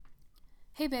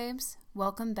Hey babes,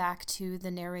 welcome back to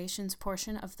the narrations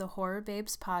portion of the Horror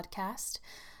Babes podcast.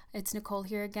 It's Nicole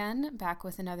here again, back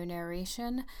with another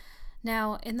narration.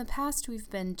 Now, in the past,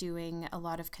 we've been doing a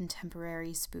lot of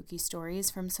contemporary spooky stories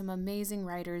from some amazing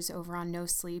writers over on No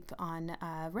Sleep on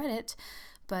Reddit,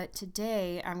 but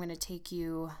today I'm going to take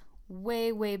you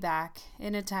way back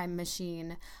in a time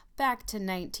machine, back to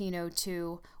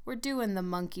 1902. We're doing The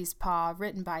Monkey's Paw,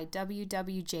 written by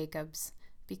W.W. Jacobs,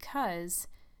 because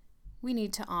we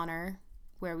need to honor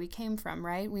where we came from,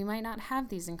 right? We might not have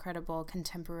these incredible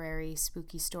contemporary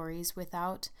spooky stories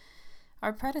without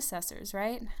our predecessors,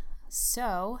 right?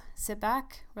 So, sit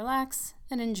back, relax,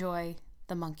 and enjoy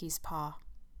The Monkey's Paw.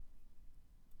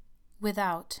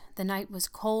 Without, the night was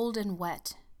cold and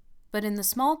wet, but in the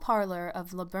small parlor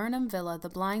of Laburnum Villa the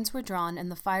blinds were drawn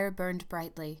and the fire burned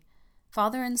brightly.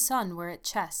 Father and son were at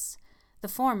chess. The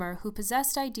former, who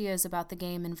possessed ideas about the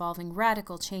game involving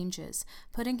radical changes,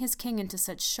 putting his king into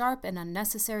such sharp and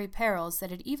unnecessary perils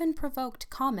that it even provoked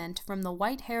comment from the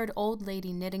white-haired old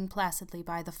lady knitting placidly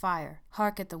by the fire.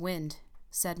 "Hark at the wind,"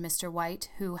 said Mr. White,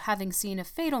 who, having seen a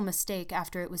fatal mistake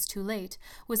after it was too late,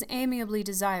 was amiably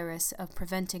desirous of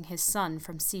preventing his son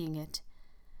from seeing it.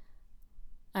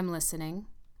 "I'm listening,"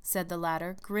 said the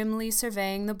latter, grimly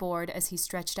surveying the board as he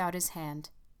stretched out his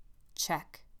hand.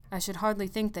 "Check. I should hardly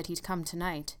think that he'd come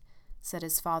tonight," said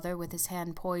his father, with his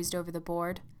hand poised over the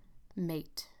board.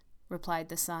 "Mate," replied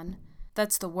the son.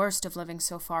 "That's the worst of living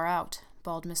so far out,"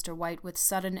 bawled Mr. White with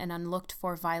sudden and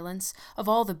unlooked-for violence. "Of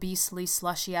all the beastly,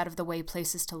 slushy, out-of-the-way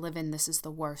places to live in, this is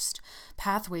the worst.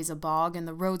 Pathway's a bog, and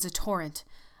the road's a torrent.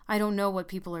 I don't know what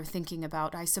people are thinking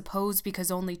about. I suppose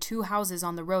because only 2 houses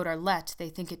on the road are let, they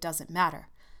think it doesn't matter."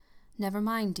 "Never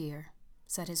mind, dear,"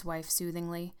 said his wife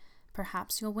soothingly.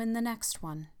 "Perhaps you'll win the next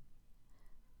one."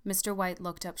 Mr. White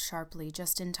looked up sharply,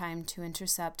 just in time to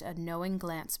intercept a knowing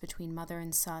glance between mother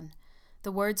and son.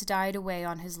 The words died away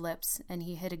on his lips, and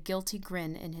he hid a guilty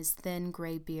grin in his thin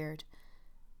gray beard.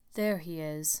 "There he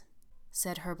is,"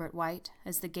 said Herbert White,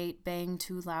 as the gate banged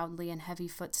too loudly and heavy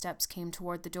footsteps came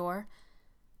toward the door.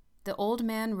 The old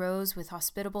man rose with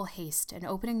hospitable haste, and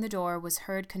opening the door was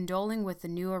heard condoling with the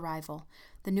new arrival.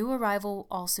 The new arrival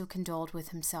also condoled with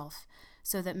himself,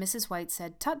 so that Mrs. White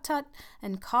said "Tut-tut,"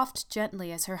 and coughed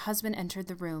gently as her husband entered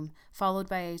the room, followed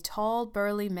by a tall,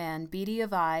 burly man, beady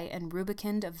of eye and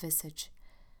rubicund of visage.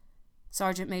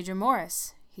 "Sergeant Major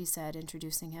Morris," he said,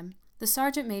 introducing him. The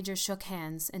sergeant major shook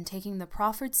hands, and taking the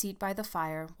proffered seat by the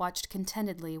fire, watched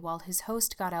contentedly while his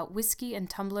host got out whiskey and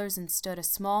tumblers and stood a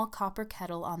small copper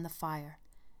kettle on the fire.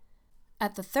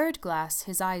 At the 3rd glass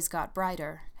his eyes got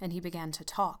brighter, and he began to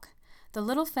talk, the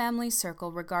little family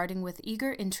circle regarding with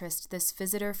eager interest this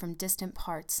visitor from distant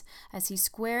parts, as he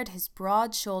squared his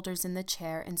broad shoulders in the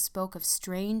chair and spoke of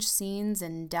strange scenes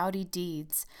and doughty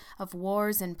deeds, of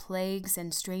wars and plagues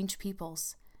and strange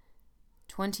peoples.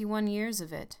 21 years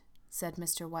of it," said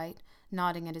Mr. White,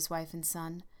 nodding at his wife and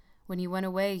son. "When he went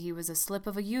away he was a slip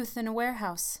of a youth in a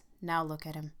warehouse. Now look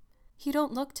at him." "He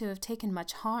don't look to have taken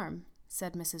much harm,"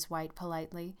 said Mrs. White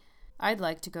politely. "I'd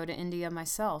like to go to India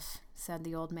myself," said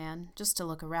the old man, "just to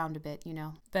look around a bit, you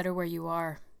know." "Better where you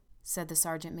are," said the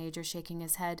sergeant major, shaking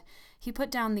his head. He put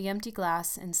down the empty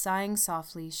glass and, sighing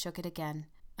softly, shook it again.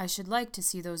 "I should like to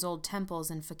see those old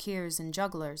temples and fakirs and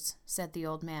jugglers," said the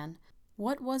old man.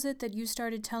 "What was it that you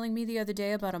started telling me the other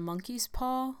day about a monkey's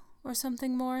paw, or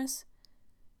something, Morris?"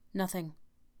 "Nothing,"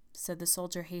 said the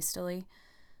soldier hastily.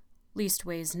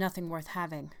 "Leastways, nothing worth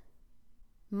having."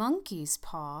 "Monkey's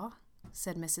paw?"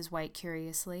 said Mrs. White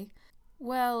curiously.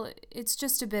 "Well, it's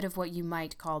just a bit of what you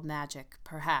might call magic,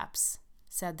 perhaps,"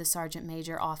 said the sergeant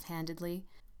major offhandedly.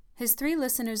 His 3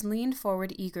 listeners leaned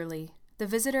forward eagerly. The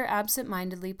visitor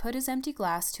absent-mindedly put his empty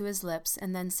glass to his lips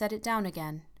and then set it down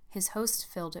again. His host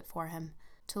filled it for him.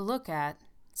 "To look at,"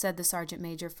 said the sergeant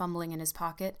major, fumbling in his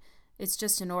pocket, "it's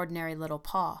just an ordinary little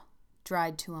paw,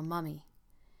 dried to a mummy."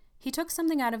 He took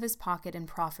something out of his pocket and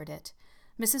proffered it.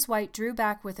 Mrs. White drew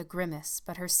back with a grimace,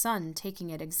 but her son, taking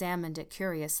it, examined it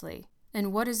curiously.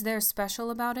 "And what is there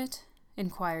special about it?"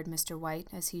 inquired Mr. White,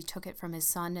 as he took it from his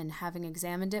son and, having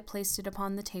examined it, placed it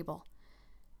upon the table.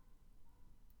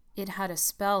 "It had a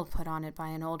spell put on it by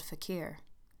an old fakir,"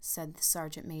 said the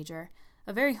sergeant major.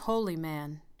 "A very holy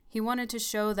man. He wanted to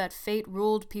show that fate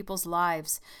ruled people's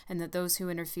lives, and that those who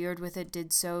interfered with it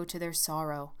did so to their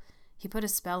sorrow. He put a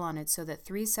spell on it so that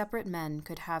 3 separate men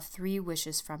could have 3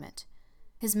 wishes from it."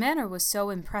 His manner was so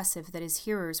impressive that his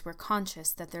hearers were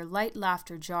conscious that their light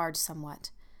laughter jarred somewhat.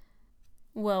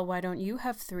 "Well, why don't you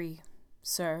have 3,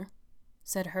 sir?"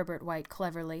 said Herbert White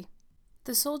cleverly.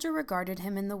 The soldier regarded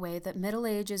him in the way that middle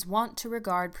age is wont to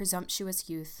regard presumptuous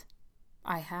youth.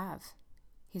 "I have,"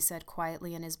 he said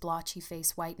quietly, and his blotchy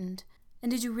face whitened.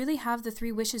 "And did you really have the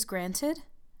 3 wishes granted?"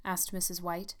 asked Mrs.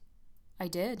 White. "I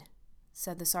did,"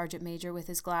 said the sergeant major with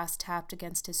his glass tapped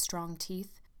against his strong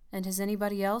teeth. "And has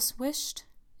anybody else wished?"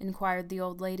 inquired the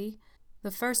old lady.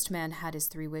 "The first man had his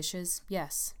 3 wishes,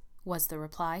 yes," was the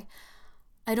reply.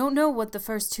 "I don't know what the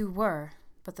first 2 were,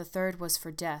 but the 3rd was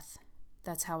for death.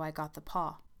 That's how I got the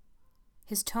paw."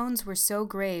 His tones were so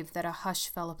grave that a hush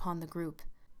fell upon the group.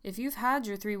 "If you've had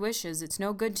your 3 wishes, it's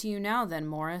no good to you now then,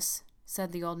 Morris,"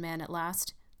 said the old man at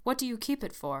last. "What do you keep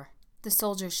it for?" The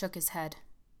soldier shook his head.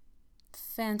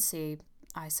 "Fancy,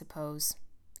 I suppose,"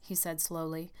 he said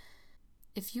slowly.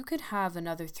 "If you could have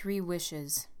another 3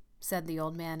 wishes," said the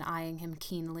old man, eyeing him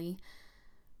keenly,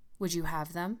 "would you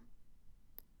have them?"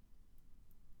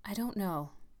 "I don't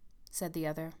know," said the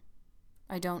other.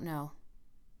 "I don't know."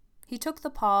 He took the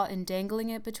paw and, dangling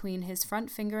it between his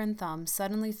front finger and thumb,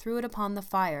 suddenly threw it upon the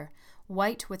fire.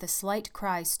 White, with a slight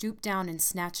cry, stooped down and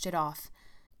snatched it off.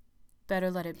 "Better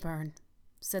let it burn,"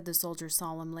 said the soldier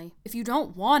solemnly. "If you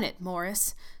don't want it,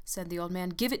 Morris," said the old man,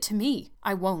 "give it to me."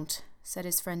 "I won't," said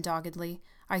his friend doggedly.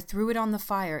 "I threw it on the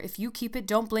fire. If you keep it,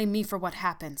 don't blame me for what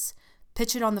happens.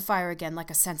 Pitch it on the fire again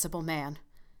like a sensible man."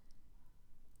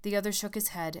 The other shook his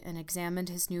head and examined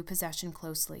his new possession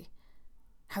closely.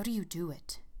 "How do you do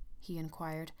it?" he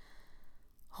inquired.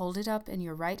 "Hold it up in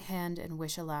your right hand and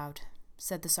wish aloud,"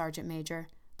 said the sergeant major.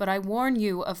 "But I warn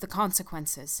you of the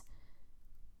consequences."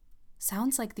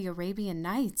 "Sounds like the Arabian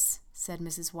Nights," said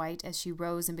Mrs. White as she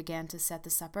rose and began to set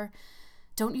the supper.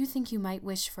 "Don't you think you might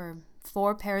wish for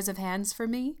 4 pairs of hands for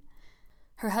me?"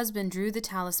 Her husband drew the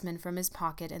talisman from his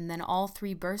pocket, and then all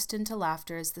 3 burst into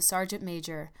laughter as the sergeant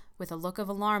major, with a look of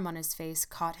alarm on his face,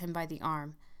 caught him by the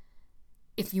arm.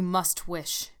 "If you must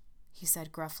wish," he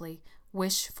said gruffly,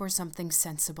 "wish for something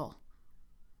sensible."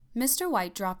 Mr.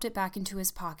 White dropped it back into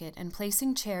his pocket and,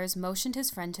 placing chairs, motioned his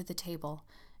friend to the table.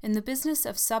 In the business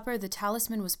of supper the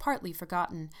talisman was partly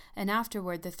forgotten, and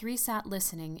afterward the 3 sat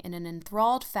listening in an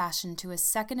enthralled fashion to a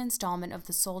second installment of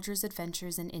the soldier's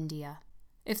adventures in India.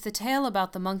 "If the tale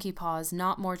about the monkey paw is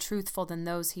not more truthful than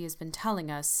those he has been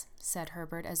telling us," said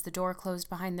Herbert, as the door closed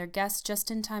behind their guest just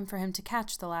in time for him to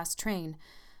catch the last train,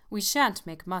 "we shan't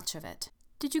make much of it."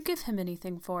 "Did you give him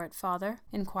anything for it, father?"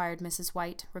 inquired Mrs.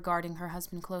 White, regarding her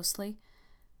husband closely.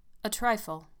 "A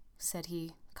trifle," said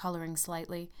he, coloring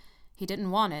slightly. "He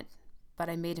didn't want it, but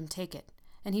I made him take it,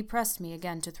 and he pressed me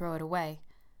again to throw it away."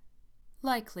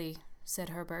 "Likely," said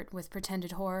Herbert, with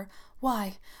pretended horror.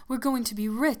 "Why, we're going to be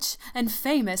rich and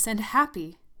famous and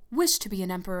happy. Wish to be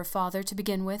an emperor, father, to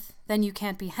begin with, then you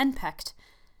can't be henpecked."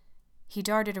 He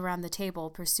darted around the table,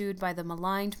 pursued by the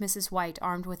maligned Mrs. White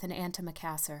armed with an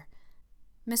antimacassar.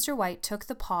 Mr. White took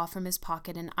the paw from his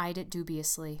pocket and eyed it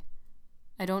dubiously.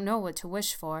 "I don't know what to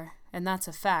wish for, and that's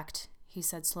a fact," he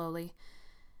said slowly.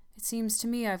 "It seems to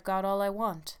me I've got all I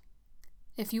want."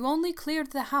 "If you only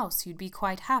cleared the house, you'd be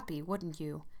quite happy, wouldn't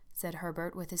you?" said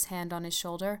Herbert, with his hand on his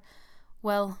shoulder.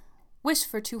 "Well, wish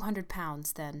for 200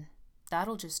 pounds, then.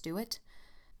 That'll just do it."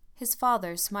 His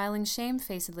father, smiling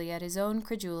shamefacedly at his own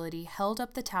credulity, held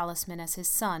up the talisman as his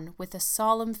son, with a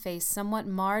solemn face somewhat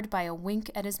marred by a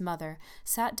wink at his mother,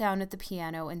 sat down at the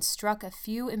piano and struck a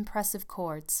few impressive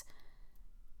chords.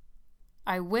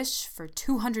 "I wish for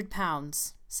 200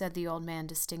 pounds, said the old man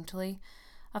distinctly.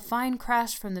 A fine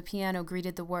crash from the piano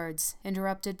greeted the words,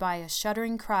 interrupted by a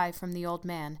shuddering cry from the old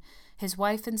man. His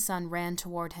wife and son ran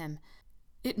toward him.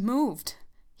 "It moved,"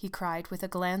 he cried, with a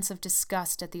glance of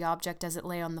disgust at the object as it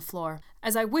lay on the floor.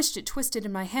 "As I wished it twisted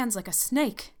in my hands like a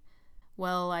snake."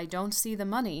 "Well, I don't see the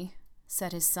money,"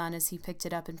 said his son as he picked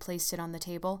it up and placed it on the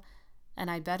table,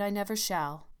 "and I bet I never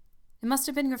shall." "It must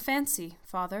have been your fancy,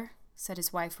 father," said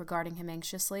his wife, regarding him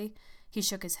anxiously. He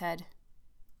shook his head.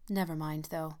 "Never mind,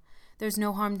 though. There's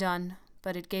no harm done,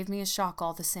 but it gave me a shock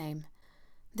all the same."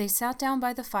 They sat down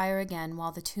by the fire again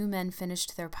while the two men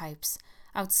finished their pipes.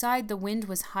 Outside the wind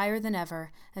was higher than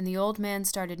ever, and the old man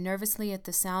started nervously at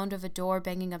the sound of a door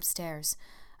banging upstairs.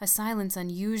 A silence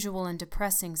unusual and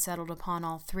depressing settled upon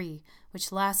all three,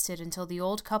 which lasted until the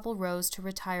old couple rose to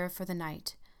retire for the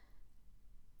night.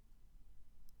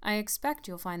 "I expect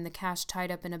you'll find the cash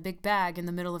tied up in a big bag in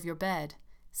the middle of your bed,"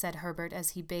 said Herbert as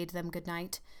he bade them good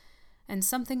night, "and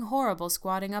something horrible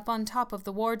squatting up on top of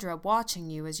the wardrobe watching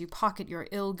you as you pocket your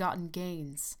ill-gotten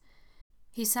gains."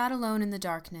 He sat alone in the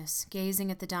darkness,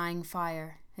 gazing at the dying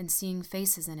fire, and seeing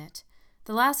faces in it.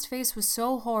 The last face was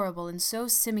so horrible and so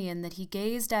simian that he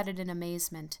gazed at it in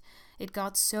amazement. It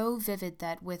got so vivid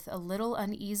that, with a little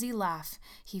uneasy laugh,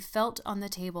 he felt on the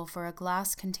table for a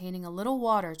glass containing a little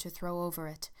water to throw over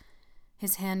it.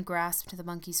 His hand grasped the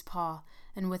monkey's paw,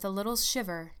 and with a little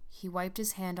shiver he wiped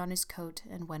his hand on his coat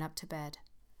and went up to bed.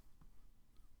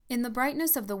 In the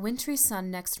brightness of the wintry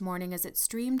sun next morning as it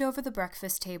streamed over the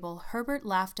breakfast table, Herbert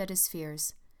laughed at his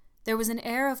fears. There was an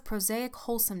air of prosaic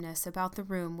wholesomeness about the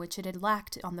room which it had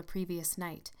lacked on the previous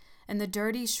night, and the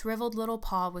dirty, shriveled little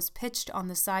paw was pitched on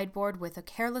the sideboard with a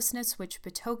carelessness which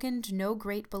betokened no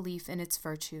great belief in its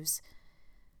virtues.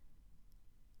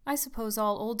 "I suppose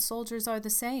all old soldiers are the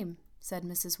same," said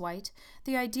Mrs. White.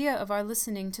 "The idea of our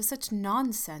listening to such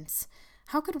nonsense!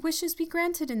 How could wishes be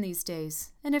granted in these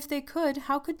days? And if they could,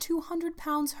 how could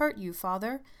 £200 hurt you,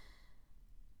 father?"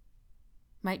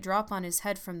 "Might drop on his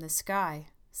head from the sky,"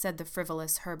 said the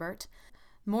frivolous Herbert.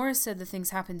 "Morris said the things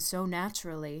happened so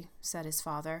naturally," said his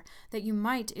father, "that you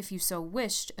might, if you so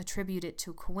wished, attribute it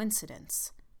to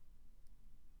coincidence."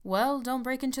 "Well, don't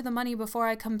break into the money before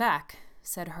I come back,"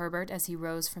 said Herbert as he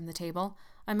rose from the table.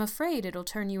 "I'm afraid it'll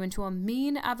turn you into a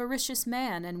mean, avaricious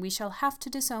man, and we shall have to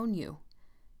disown you."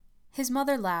 His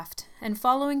mother laughed, and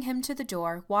following him to the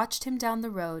door, watched him down the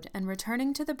road, and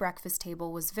returning to the breakfast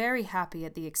table was very happy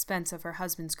at the expense of her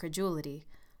husband's credulity,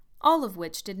 all of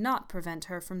which did not prevent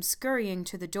her from scurrying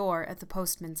to the door at the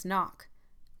postman's knock,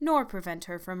 nor prevent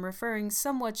her from referring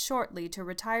somewhat shortly to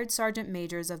retired sergeant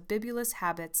majors of bibulous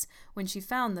habits when she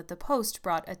found that the post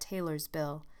brought a tailor's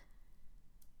bill.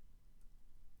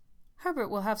 "Herbert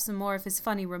will have some more of his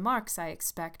funny remarks, I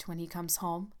expect, when he comes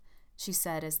home," she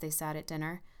said as they sat at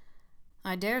dinner.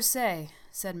 "I dare say,"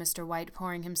 said Mr. White,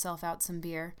 pouring himself out some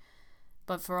beer.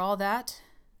 "But for all that,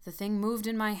 the thing moved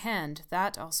in my hand,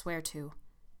 that I'll swear to."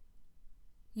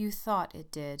 "You thought it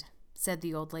did," said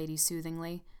the old lady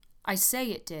soothingly. "I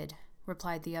say it did,"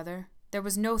 replied the other. "There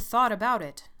was no thought about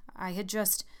it. I had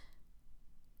just—"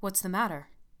 "What's the matter?"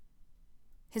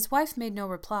 His wife made no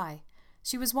reply.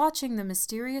 She was watching the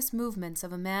mysterious movements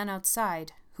of a man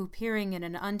outside, who, peering in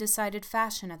an undecided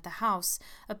fashion at the house,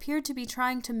 appeared to be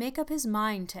trying to make up his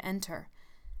mind to enter.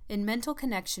 In mental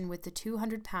connection with the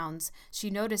 £200, she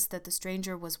noticed that the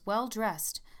stranger was well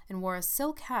dressed and wore a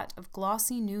silk hat of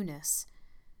glossy newness.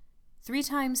 3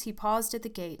 times he paused at the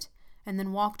gate, and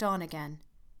then walked on again.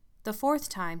 The 4th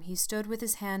time he stood with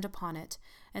his hand upon it,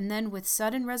 and then with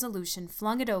sudden resolution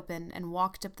flung it open and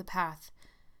walked up the path.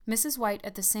 Mrs. White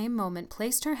at the same moment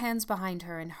placed her hands behind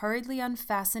her and, hurriedly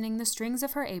unfastening the strings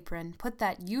of her apron, put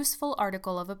that useful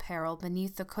article of apparel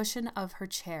beneath the cushion of her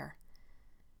chair.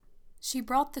 She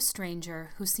brought the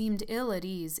stranger, who seemed ill at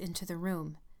ease, into the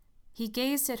room. He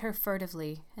gazed at her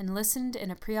furtively and listened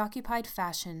in a preoccupied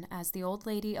fashion as the old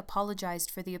lady apologized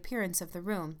for the appearance of the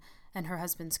room and her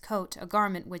husband's coat, a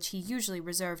garment which he usually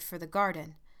reserved for the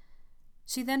garden.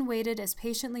 She then waited as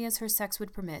patiently as her sex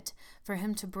would permit for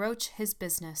him to broach his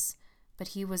business, but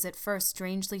he was at first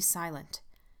strangely silent.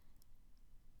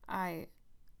 "I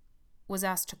was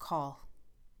asked to call,"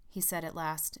 he said at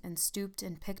last, and stooped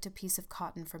and picked a piece of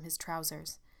cotton from his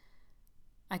trousers.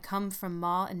 "I come from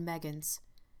Ma and Megan's."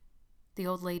 The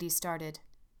old lady started.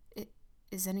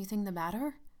 Is anything the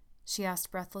matter?" she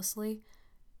asked breathlessly.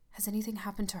 "Has anything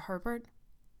happened to Herbert?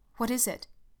 What is it?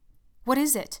 What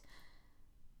is it?"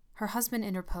 Her husband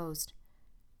interposed.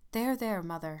 There,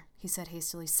 mother," he said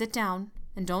hastily. "Sit down,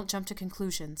 and don't jump to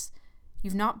conclusions.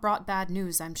 You've not brought bad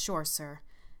news, I'm sure, sir,"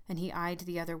 and he eyed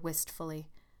the other wistfully.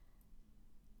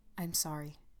 "I'm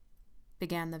sorry,"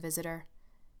 began the visitor.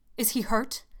 "Is he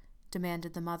hurt?"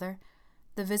 demanded the mother.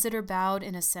 The visitor bowed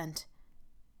in assent.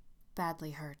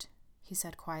 "Badly hurt," he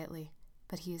said quietly,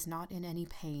 "but he is not in any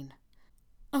pain."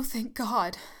 "Oh, thank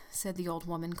God," said the old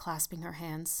woman, clasping her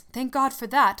hands. "Thank God for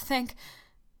that!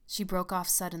 She broke off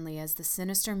suddenly as the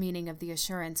sinister meaning of the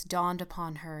assurance dawned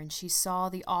upon her, and she saw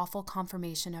the awful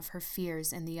confirmation of her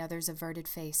fears in the other's averted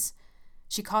face.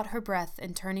 She caught her breath,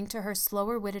 and turning to her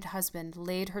slower-witted husband,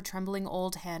 laid her trembling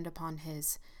old hand upon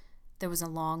his. There was a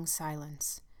long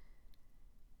silence.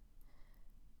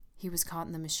 "He was caught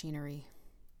in the machinery,"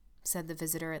 said the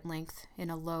visitor at length, in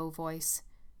a low voice.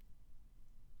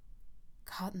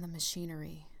 "Caught in the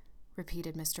machinery,"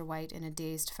 repeated Mr. White in a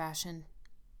dazed fashion.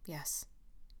 "Yes."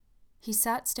 He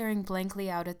sat staring blankly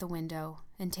out at the window,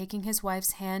 and taking his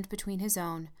wife's hand between his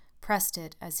own, pressed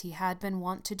it as he had been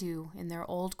wont to do in their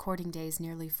old courting days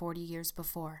nearly 40 years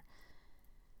before.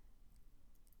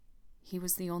 "He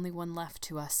was the only one left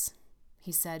to us,"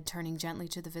 he said, turning gently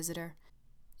to the visitor.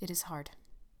 "It is hard."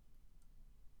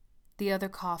 The other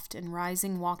coughed, and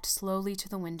rising walked slowly to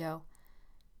the window.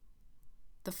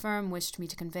 "The firm wished me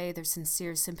to convey their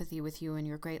sincere sympathy with you in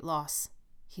your great loss,"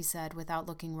 he said, without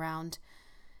looking round.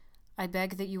 "I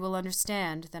beg that you will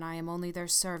understand that I am only their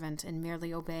servant and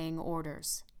merely obeying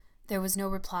orders." There was no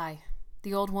reply.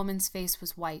 The old woman's face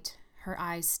was white, her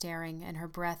eyes staring, and her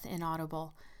breath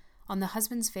inaudible. On the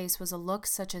husband's face was a look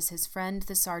such as his friend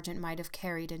the sergeant might have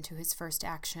carried into his first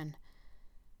action.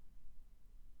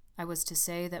 I was to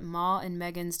say that Ma and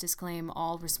Meggins disclaim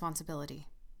all responsibility,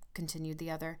 continued the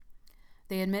other.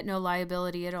 They admit no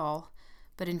liability at all,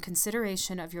 but in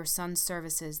consideration of your son's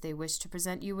services, they wish to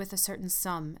present you with a certain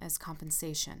sum as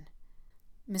compensation.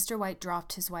 Mr. White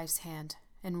dropped his wife's hand,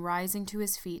 and rising to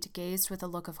his feet, gazed with a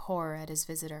look of horror at his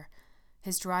visitor.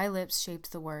 His dry lips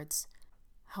shaped the words,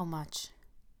 "How much?"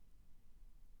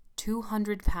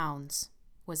 £200,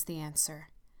 was the answer.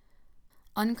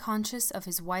 Unconscious of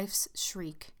his wife's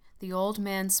shriek, the old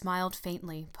man smiled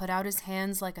faintly, put out his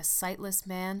hands like a sightless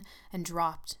man, and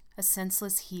dropped, a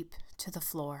senseless heap, to the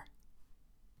floor.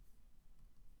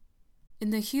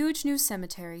 In the huge new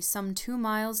cemetery, some 2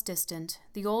 miles distant,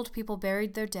 the old people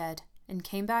buried their dead and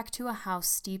came back to a house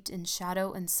steeped in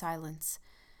shadow and silence.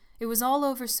 It was all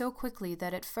over so quickly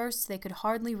that at first they could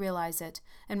hardly realize it,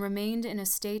 and remained in a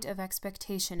state of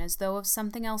expectation as though of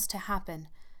something else to happen,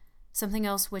 something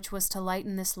else which was to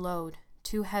lighten this load,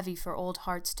 too heavy for old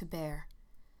hearts to bear.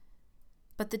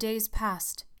 But the days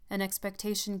passed, and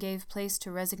expectation gave place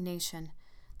to resignation,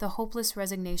 the hopeless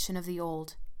resignation of the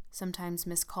old, sometimes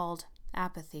miscalled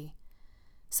apathy.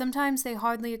 Sometimes they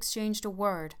hardly exchanged a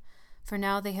word, for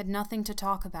now they had nothing to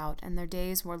talk about, and their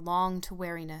days were long to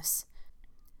weariness.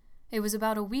 It was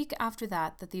about a week after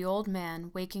that the old man,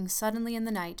 waking suddenly in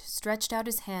the night, stretched out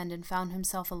his hand and found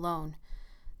himself alone.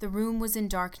 The room was in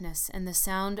darkness, and the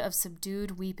sound of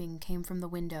subdued weeping came from the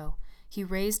window. He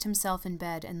raised himself in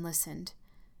bed and listened.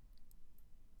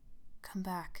 "Come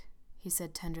back," he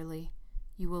said tenderly.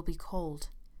 "You will be cold."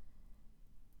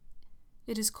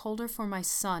 "It is colder for my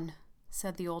son,"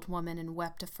 said the old woman, and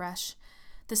wept afresh.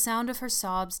 The sound of her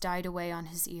sobs died away on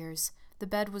his ears. The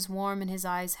bed was warm and his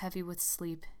eyes heavy with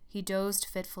sleep. He dozed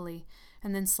fitfully,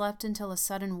 and then slept until a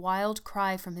sudden wild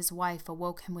cry from his wife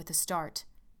awoke him with a start.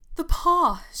 "The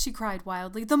paw!" she cried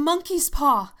wildly. "The monkey's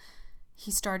paw!"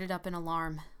 He started up in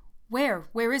alarm. Where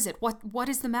is it? What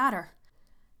is the matter?"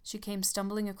 She came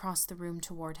stumbling across the room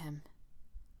toward him.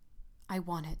 "I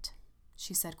want it,"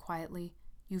 she said quietly.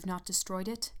 "You've not destroyed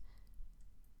it?"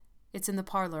 "It's in the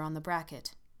parlor on the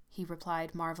bracket," he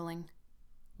replied, marveling.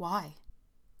 "Why?"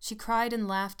 She cried and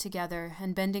laughed together,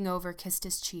 and bending over, kissed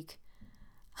his cheek.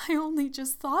 "I only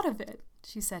just thought of it,"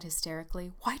 she said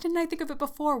hysterically. "Why didn't I think of it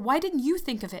before? Why didn't you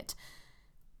think of it?"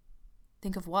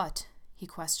 "Think of what?" he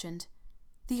questioned.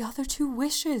 "The other 2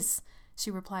 wishes,"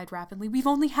 she replied rapidly. "We've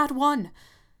only had one."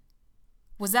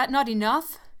 "Was that not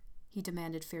enough?" he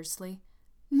demanded fiercely.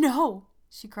 "No,"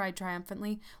 she cried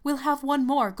triumphantly. "We'll have one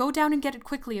more. Go down and get it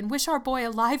quickly, and wish our boy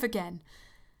alive again."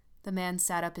 The man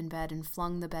sat up in bed and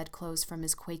flung the bedclothes from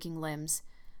his quaking limbs.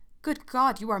 "Good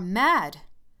God, you are mad!"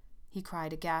 he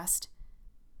cried aghast.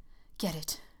 "Get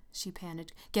it," she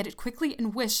panted. "Get it quickly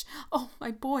and wish. Oh,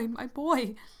 my boy, my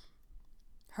boy."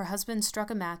 Her husband struck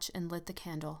a match and lit the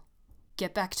candle.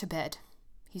 "Get back to bed,"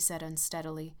 he said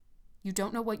unsteadily. "You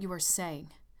don't know what you are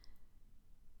saying."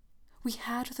 "We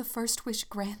had the first wish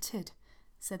granted,"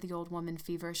 said the old woman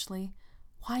feverishly.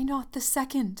 "Why not the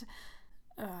second?"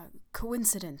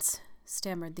 Coincidence,"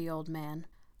 stammered the old man.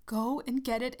 "Go and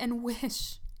get it and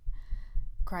wish,"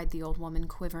 cried the old woman,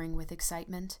 quivering with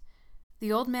excitement.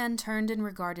 The old man turned and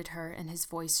regarded her, and his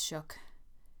voice shook.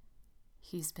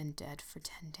 "He's been dead for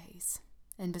 10 days.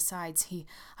 And besides,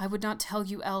 I would not tell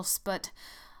you else, but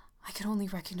I could only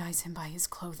recognize him by his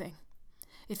clothing.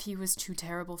 If he was too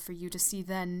terrible for you to see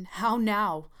then, how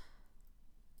now?"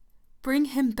 "Bring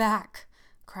him back,"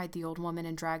 cried the old woman,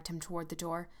 and dragged him toward the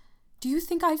door. "Do you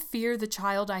think I fear the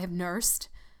child I have nursed?"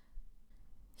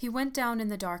 He went down in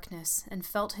the darkness and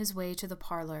felt his way to the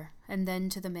parlor, and then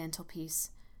to the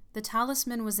mantelpiece. The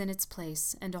talisman was in its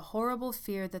place, and a horrible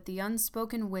fear that the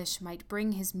unspoken wish might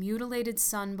bring his mutilated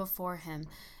son before him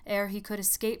ere he could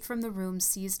escape from the room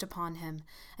seized upon him,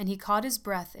 and he caught his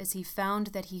breath as he found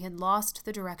that he had lost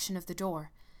the direction of the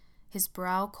door. His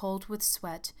brow cold with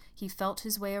sweat, he felt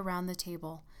his way around the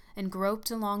table, and groped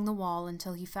along the wall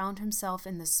until he found himself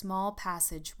in the small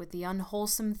passage with the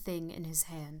unwholesome thing in his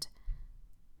hand.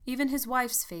 Even his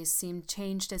wife's face seemed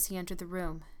changed as he entered the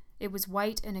room. It was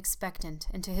white and expectant,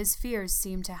 and to his fears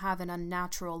seemed to have an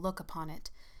unnatural look upon it.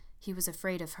 He was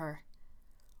afraid of her.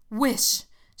 "Wish!"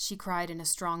 she cried in a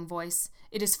strong voice.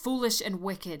 "It is foolish and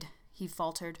wicked," he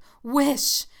faltered.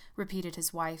 "Wish!" repeated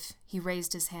his wife. He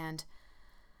raised his hand.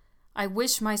 "I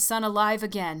wish my son alive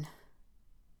again."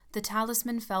 The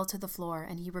talisman fell to the floor,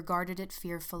 and he regarded it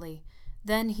fearfully.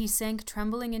 Then he sank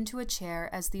trembling into a chair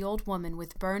as the old woman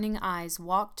with burning eyes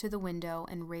walked to the window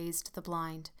and raised the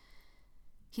blind.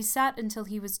 He sat until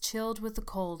he was chilled with the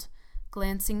cold,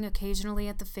 glancing occasionally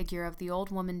at the figure of the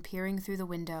old woman peering through the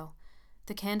window.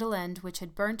 The candle end, which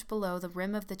had burnt below the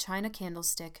rim of the china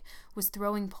candlestick, was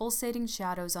throwing pulsating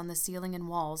shadows on the ceiling and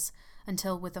walls,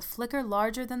 until, with a flicker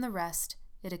larger than the rest,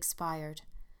 it expired.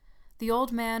 The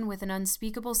old man, with an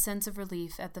unspeakable sense of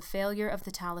relief at the failure of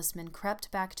the talisman,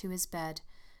 crept back to his bed,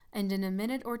 and in a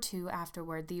minute or two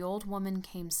afterward the old woman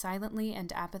came silently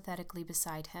and apathetically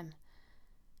beside him.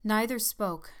 Neither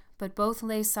spoke, but both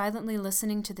lay silently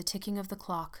listening to the ticking of the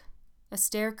clock. A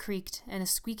stair creaked, and a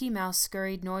squeaky mouse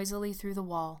scurried noisily through the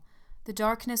wall. The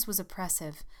darkness was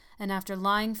oppressive, and after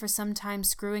lying for some time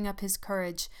screwing up his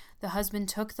courage, the husband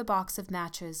took the box of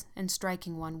matches, and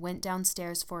striking one, went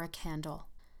downstairs for a candle.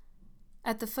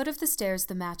 At the foot of the stairs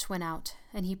the match went out,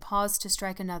 and he paused to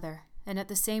strike another, and at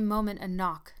the same moment a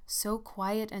knock, so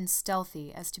quiet and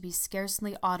stealthy as to be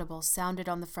scarcely audible, sounded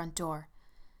on the front door.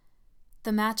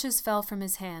 The matches fell from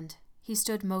his hand. He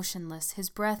stood motionless, his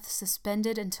breath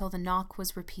suspended until the knock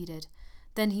was repeated.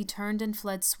 Then he turned and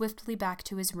fled swiftly back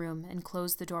to his room and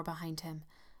closed the door behind him.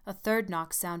 A third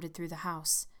knock sounded through the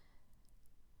house.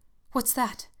 "What's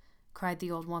that?" cried the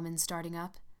old woman, starting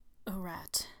up. "A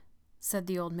rat," said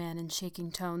the old man in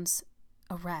shaking tones.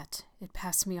 "A rat. It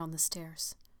passed me on the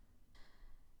stairs."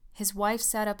 His wife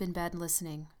sat up in bed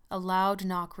listening. A loud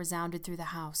knock resounded through the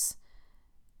house.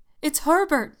 "It's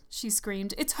Herbert!" she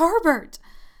screamed. "It's Herbert!"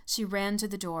 She ran to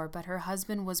the door, but her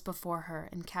husband was before her,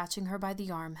 and catching her by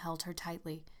the arm, held her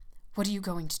tightly. "What are you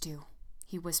going to do?"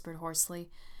 he whispered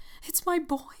hoarsely. "It's my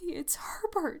boy! It's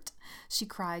Herbert!" she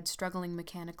cried, struggling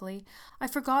mechanically. "I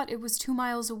forgot it was 2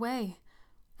 miles away.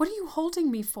 What are you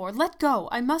holding me for? Let go!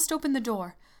 I must open the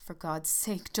door." "For God's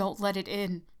sake, don't let it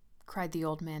in!" cried the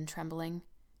old man, trembling.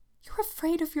 "You're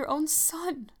afraid of your own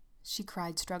son!" she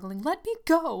cried, struggling. "Let me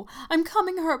go! I'm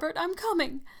coming, Herbert! I'm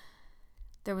coming!"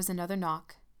 There was another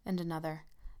knock, and another.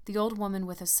 The old woman,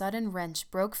 with a sudden wrench,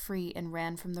 broke free and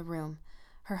ran from the room.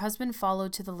 Her husband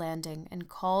followed to the landing and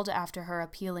called after her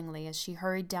appealingly as she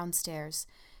hurried downstairs.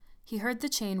 He heard the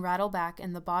chain rattle back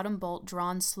and the bottom bolt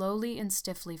drawn slowly and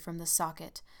stiffly from the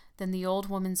socket. Then the old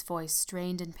woman's voice,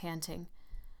 strained and panting.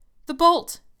 "The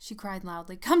bolt!" she cried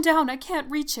loudly. "Come down! I can't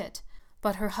reach it!"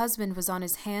 But her husband was on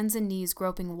his hands and knees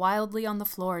groping wildly on the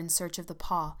floor in search of the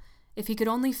paw. If he could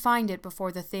only find it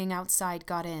before the thing outside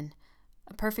got in.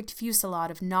 A perfect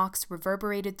fusillade of knocks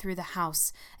reverberated through the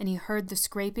house, and he heard the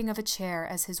scraping of a chair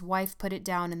as his wife put it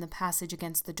down in the passage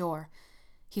against the door.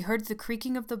 He heard the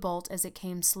creaking of the bolt as it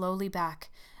came slowly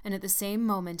back, and at the same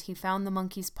moment he found the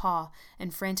monkey's paw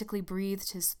and frantically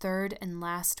breathed his third and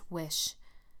last wish.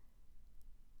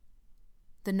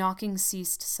 The knocking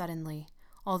ceased suddenly.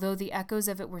 Although the echoes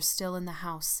of it were still in the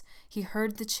house, he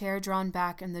heard the chair drawn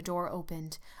back and the door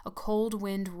opened. A cold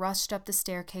wind rushed up the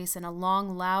staircase, and a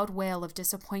long, loud wail of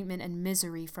disappointment and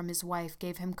misery from his wife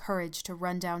gave him courage to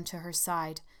run down to her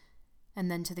side,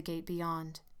 and then to the gate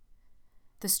beyond.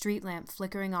 The street lamp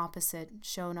flickering opposite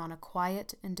shone on a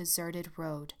quiet and deserted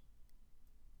road.